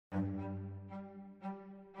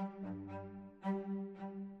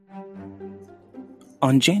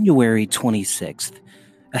On January 26th,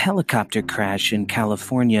 a helicopter crash in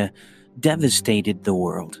California devastated the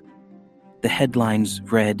world. The headlines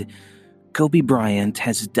read, "Kobe Bryant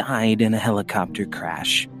has died in a helicopter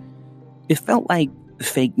crash." It felt like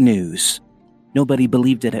fake news. Nobody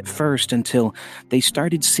believed it at first until they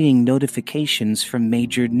started seeing notifications from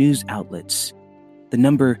major news outlets. The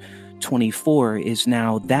number 24 is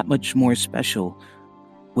now that much more special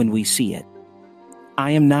when we see it.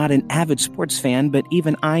 I am not an avid sports fan, but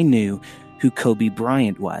even I knew who Kobe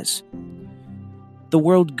Bryant was. The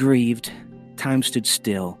world grieved, time stood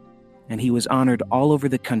still, and he was honored all over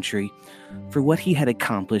the country for what he had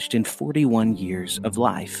accomplished in 41 years of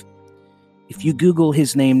life. If you Google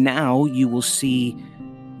his name now, you will see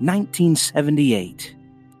 1978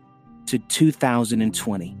 to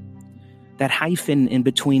 2020. That hyphen in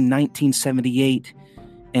between 1978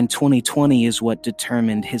 and 2020 is what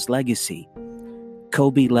determined his legacy.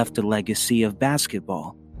 Kobe left a legacy of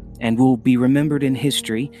basketball and will be remembered in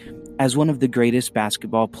history as one of the greatest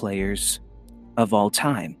basketball players of all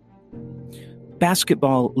time.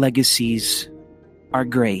 Basketball legacies are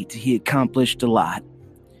great. He accomplished a lot.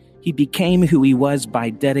 He became who he was by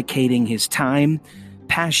dedicating his time,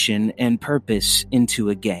 passion, and purpose into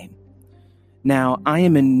a game. Now, I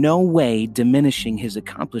am in no way diminishing his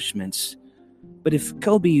accomplishments, but if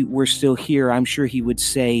Kobe were still here, I'm sure he would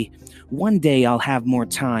say, one day I'll have more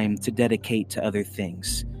time to dedicate to other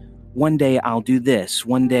things. One day I'll do this.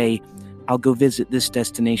 One day I'll go visit this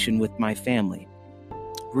destination with my family.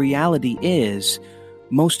 Reality is,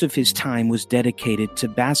 most of his time was dedicated to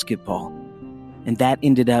basketball, and that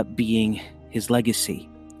ended up being his legacy.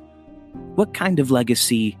 What kind of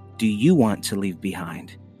legacy do you want to leave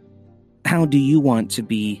behind? How do you want to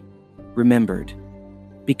be remembered?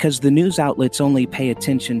 Because the news outlets only pay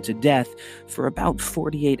attention to death for about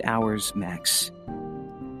 48 hours max.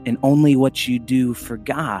 And only what you do for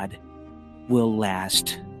God will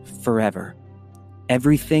last forever.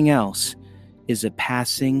 Everything else is a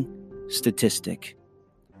passing statistic.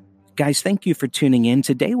 Guys, thank you for tuning in.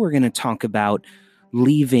 Today we're going to talk about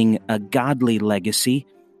leaving a godly legacy.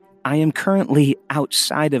 I am currently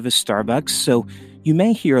outside of a Starbucks, so you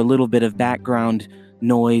may hear a little bit of background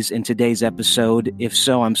noise in today's episode. If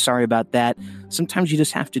so, I'm sorry about that. Sometimes you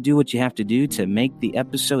just have to do what you have to do to make the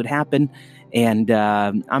episode happen. And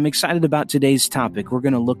I'm excited about today's topic. We're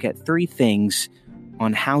going to look at 3 things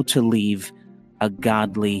on how to leave a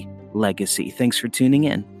godly legacy. Thanks for tuning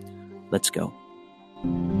in. Let's go.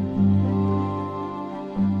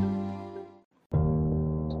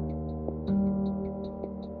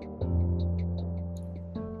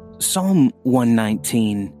 Psalm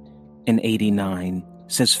 119 and 89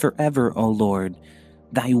 says, "Forever, O Lord,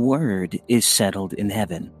 thy word is settled in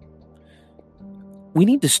heaven." We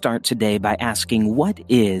need to start today by asking, what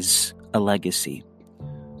is a legacy?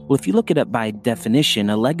 Well, if you look it up by definition,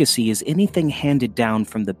 a legacy is anything handed down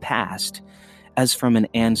from the past, as from an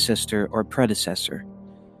ancestor or predecessor.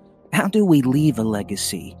 How do we leave a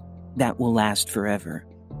legacy that will last forever?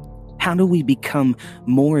 How do we become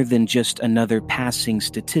more than just another passing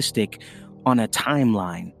statistic on a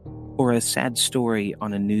timeline or a sad story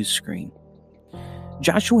on a news screen?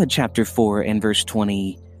 Joshua chapter 4 and verse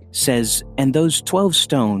 20 says, "And those 12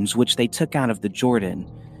 stones which they took out of the Jordan,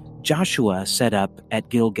 Joshua set up at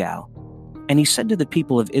Gilgal. And he said to the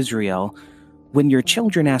people of Israel, when your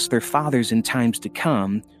children ask their fathers in times to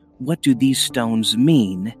come, what do these stones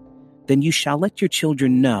mean? Then you shall let your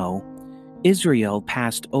children know, Israel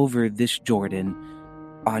passed over this Jordan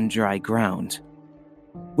on dry ground."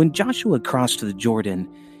 When Joshua crossed the Jordan,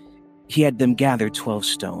 he had them gather 12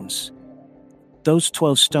 stones. Those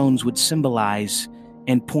 12 stones would symbolize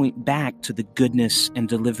and point back to the goodness and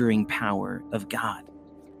delivering power of God.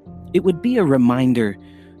 It would be a reminder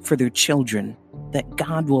for their children that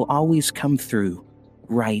God will always come through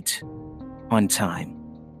right on time.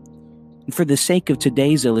 And for the sake of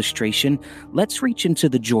today's illustration, let's reach into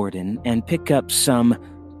the Jordan and pick up some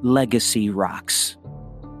legacy rocks.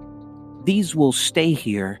 These will stay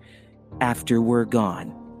here after we're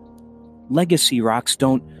gone. Legacy rocks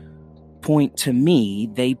don't point to me,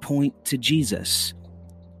 they point to Jesus.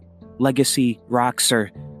 Legacy rocks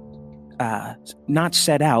are not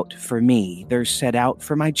set out for me, they're set out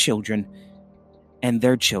for my children and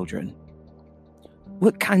their children.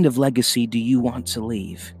 What kind of legacy do you want to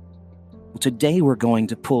leave? Well, today we're going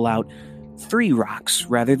to pull out 3 rocks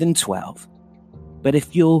rather than 12. But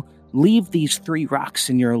if you'll leave these 3 rocks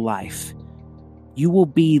in your life, you will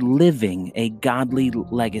be living a godly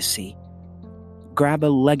legacy. Grab a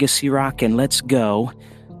legacy rock and let's go.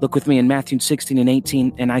 Look with me in Matthew 16 and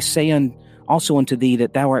 18. "And I say also unto thee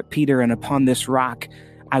that thou art Peter, and upon this rock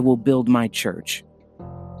I will build my church,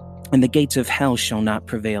 and the gates of hell shall not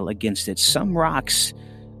prevail against it. Some rocks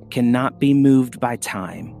cannot be moved by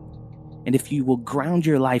time. And if you will ground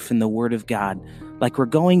your life in the Word of God, like we're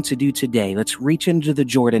going to do today, let's reach into the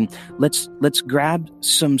Jordan, let's grab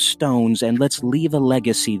some stones and let's leave a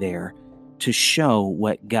legacy there to show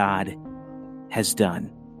what God has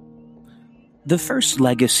done. The first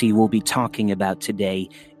legacy we'll be talking about today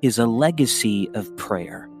is a legacy of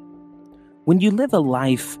prayer. When you live a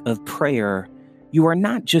life of prayer, you are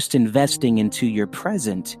not just investing into your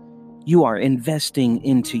present, you are investing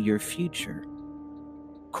into your future.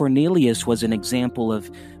 Cornelius was an example of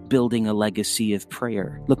building a legacy of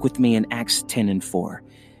prayer. Look with me in Acts 10:4.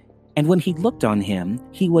 And when he looked on him,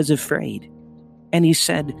 he was afraid. And he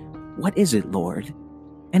said, "What is it, Lord?"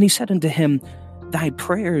 And he said unto him, "Thy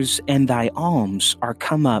prayers and thy alms are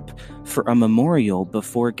come up for a memorial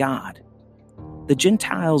before God." The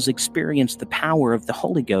Gentiles experienced the power of the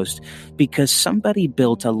Holy Ghost because somebody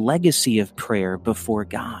built a legacy of prayer before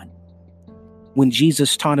God. When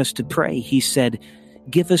Jesus taught us to pray, he said,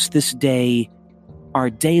 "Give us this day our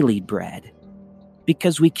daily bread,"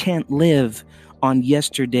 because we can't live on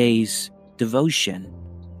yesterday's devotion.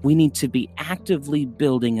 We need to be actively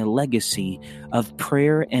building a legacy of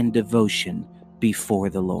prayer and devotion before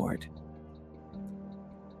the Lord.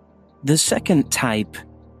 The second type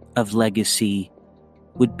of legacy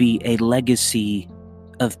would be a legacy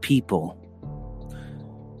of people.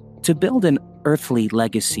 To build an earthly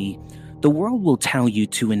legacy, the world will tell you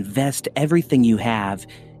to invest everything you have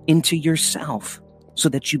into yourself so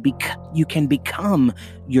that you can become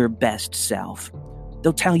your best self.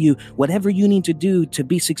 They'll tell you whatever you need to do to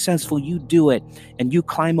be successful, you do it, and you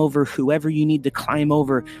climb over whoever you need to climb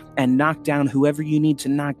over and knock down whoever you need to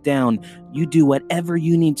knock down. You do whatever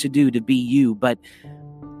you need to do to be you. But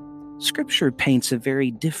Scripture paints a very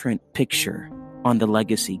different picture on the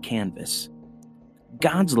legacy canvas.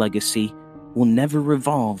 God's legacy will never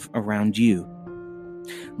revolve around you.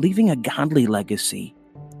 Leaving a godly legacy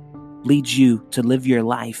leads you to live your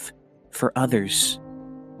life for others.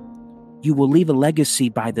 You will leave a legacy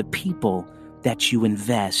by the people that you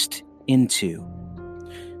invest into.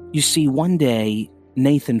 You see, one day,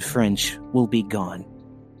 Nathan French will be gone.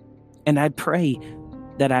 And I pray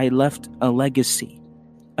that I left a legacy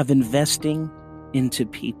of investing into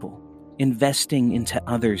people, investing into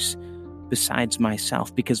others besides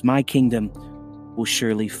myself, because my kingdom will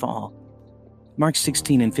surely fall. Mark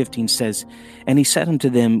 16:15 says, "And he said unto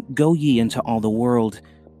them, Go ye into all the world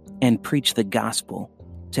and preach the gospel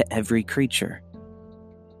to every creature."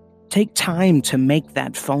 Take time to make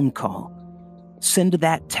that phone call. Send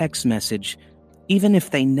that text message, even if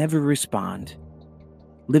they never respond.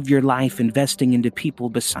 Live your life investing into people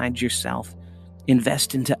besides yourself.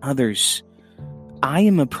 Invest into others. I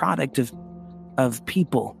am a product of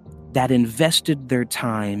people that invested their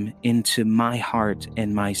time into my heart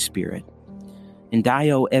and my spirit. And I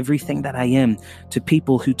owe everything that I am to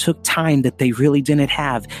people who took time that they really didn't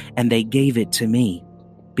have and they gave it to me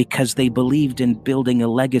because they believed in building a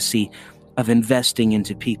legacy of investing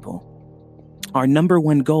into people. Our number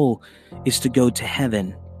one goal is to go to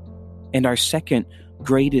heaven. And our second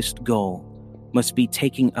greatest goal must be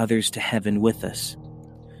taking others to heaven with us.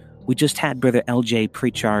 We just had Brother LJ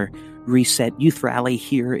preach our Reset Youth Rally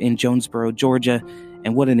here in Jonesboro, Georgia,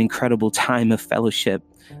 and what an incredible time of fellowship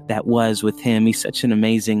that was with him. He's such an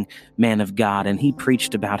amazing man of God, and he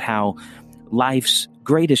preached about how life's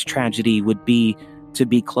greatest tragedy would be to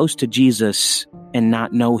be close to Jesus and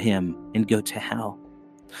not know him and go to hell.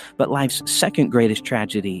 But life's second greatest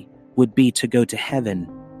tragedy would be to go to heaven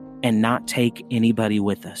and not take anybody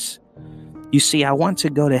with us. You see, I want to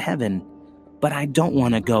go to heaven, but I don't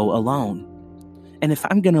want to go alone. And if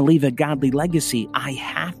I'm going to leave a godly legacy, I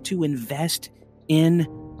have to invest in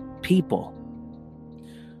people.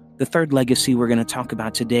 The third legacy we're going to talk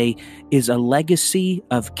about today is a legacy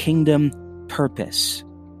of kingdom purpose.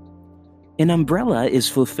 An umbrella is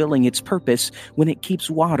fulfilling its purpose when it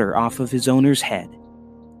keeps water off of his owner's head.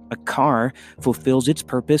 A car fulfills its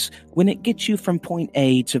purpose when it gets you from point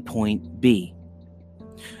A to point B.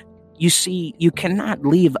 You see, you cannot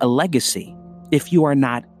leave a legacy if you are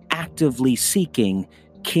not actively seeking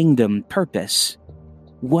kingdom purpose.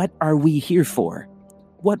 What are we here for?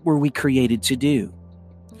 What were we created to do?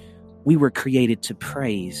 We were created to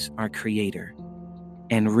praise our Creator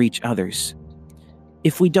and reach others.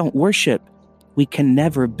 If we don't worship, we can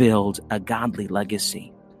never build a godly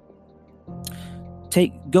legacy.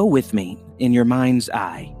 Go with me in your mind's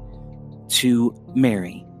eye to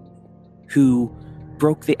Mary, who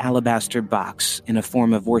broke the alabaster box in a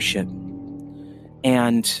form of worship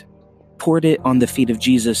and poured it on the feet of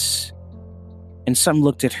Jesus. And some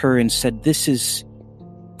looked at her and said, "This is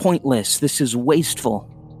pointless. This is wasteful.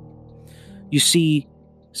 You see,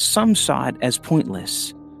 some saw it as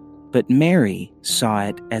pointless, but Mary saw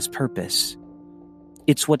it as purpose.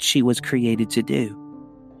 It's what she was created to do.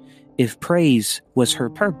 If praise was her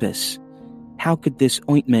purpose, how could this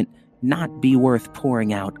ointment not be worth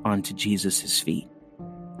pouring out onto Jesus' feet?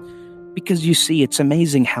 Because you see, it's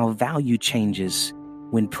amazing how value changes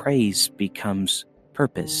when praise becomes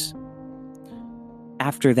purpose.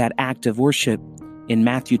 After that act of worship in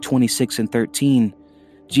Matthew 26:13,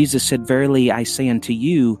 Jesus said, "Verily I say unto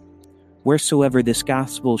you, wheresoever this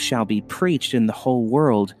gospel shall be preached in the whole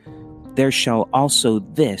world, there shall also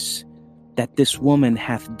this, that this woman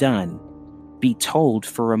hath done, be told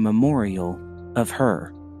for a memorial of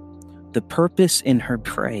her." The purpose in her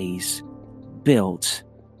praise built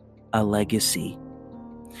a legacy.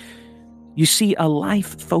 You see, a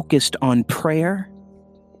life focused on prayer,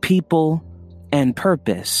 people, and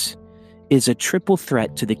purpose is a triple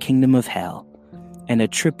threat to the kingdom of hell and a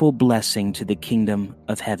triple blessing to the kingdom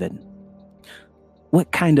of heaven.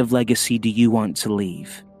 What kind of legacy do you want to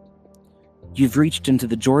leave? You've reached into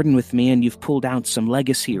the Jordan with me and you've pulled out some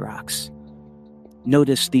legacy rocks.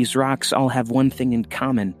 Notice these rocks all have one thing in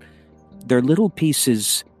common. They're little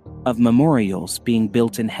pieces of memorials being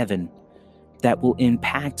built in heaven that will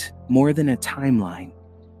impact more than a timeline.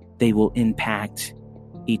 They will impact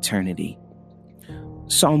eternity.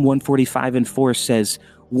 Psalm 145:4 says,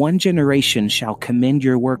 "One generation shall commend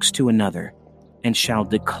your works to another and shall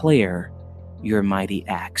declare your mighty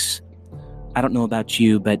acts." I don't know about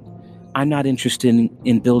you, but I'm not interested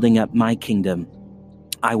in building up my kingdom.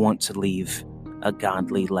 I want to leave a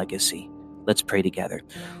godly legacy. Let's pray together.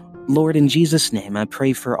 Lord, in Jesus' name, I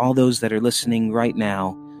pray for all those that are listening right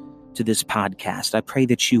now to this podcast. I pray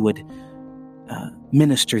that you would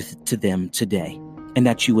minister to them today and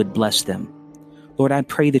that you would bless them. Lord, I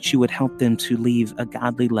pray that you would help them to leave a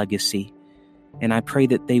godly legacy. And I pray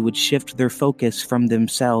that they would shift their focus from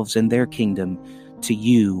themselves and their kingdom to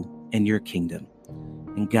you and your kingdom.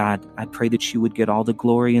 And God, I pray that you would get all the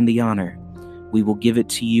glory and the honor. We will give it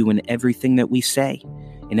to you in everything that we say,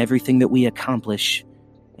 in everything that we accomplish,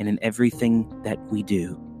 and in everything that we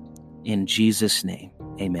do. In Jesus' name,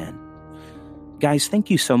 amen. Guys, thank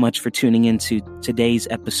you so much for tuning into today's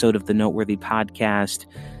episode of the Noteworthy Podcast.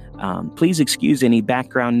 Please excuse any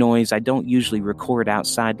background noise. I don't usually record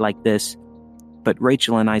outside like this, but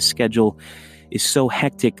Rachel and I's schedule is so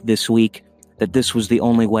hectic this week that this was the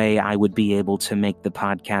only way I would be able to make the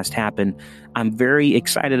podcast happen. I'm very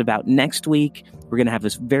excited about next week. We're going to have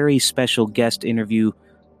this very special guest interview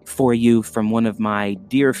for you from one of my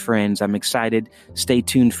dear friends. I'm excited. Stay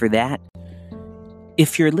tuned for that.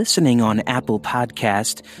 If you're listening on Apple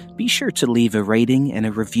Podcast, be sure to leave a rating and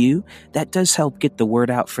a review. That does help get the word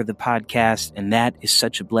out for the podcast, and that is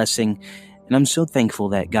such a blessing. And I'm so thankful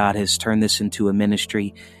that God has turned this into a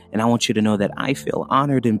ministry, and I want you to know that I feel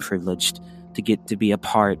honored and privileged to get to be a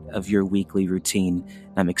part of your weekly routine.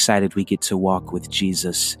 I'm excited we get to walk with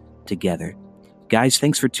Jesus together. Guys,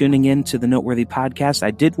 thanks for tuning in to the Noteworthy Podcast.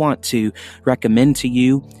 I did want to recommend to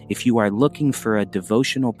you, if you are looking for a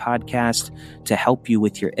devotional podcast to help you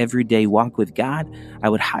with your everyday walk with God, I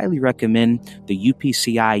would highly recommend the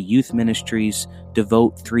UPCI Youth Ministries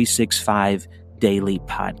Devote 365 Daily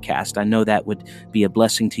Podcast. I know that would be a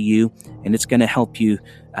blessing to you, and it's going to help you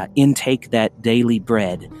intake that daily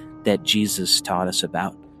bread that Jesus taught us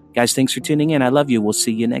about. Guys, thanks for tuning in. I love you. We'll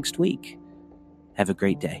see you next week. Have a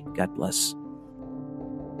great day. God bless.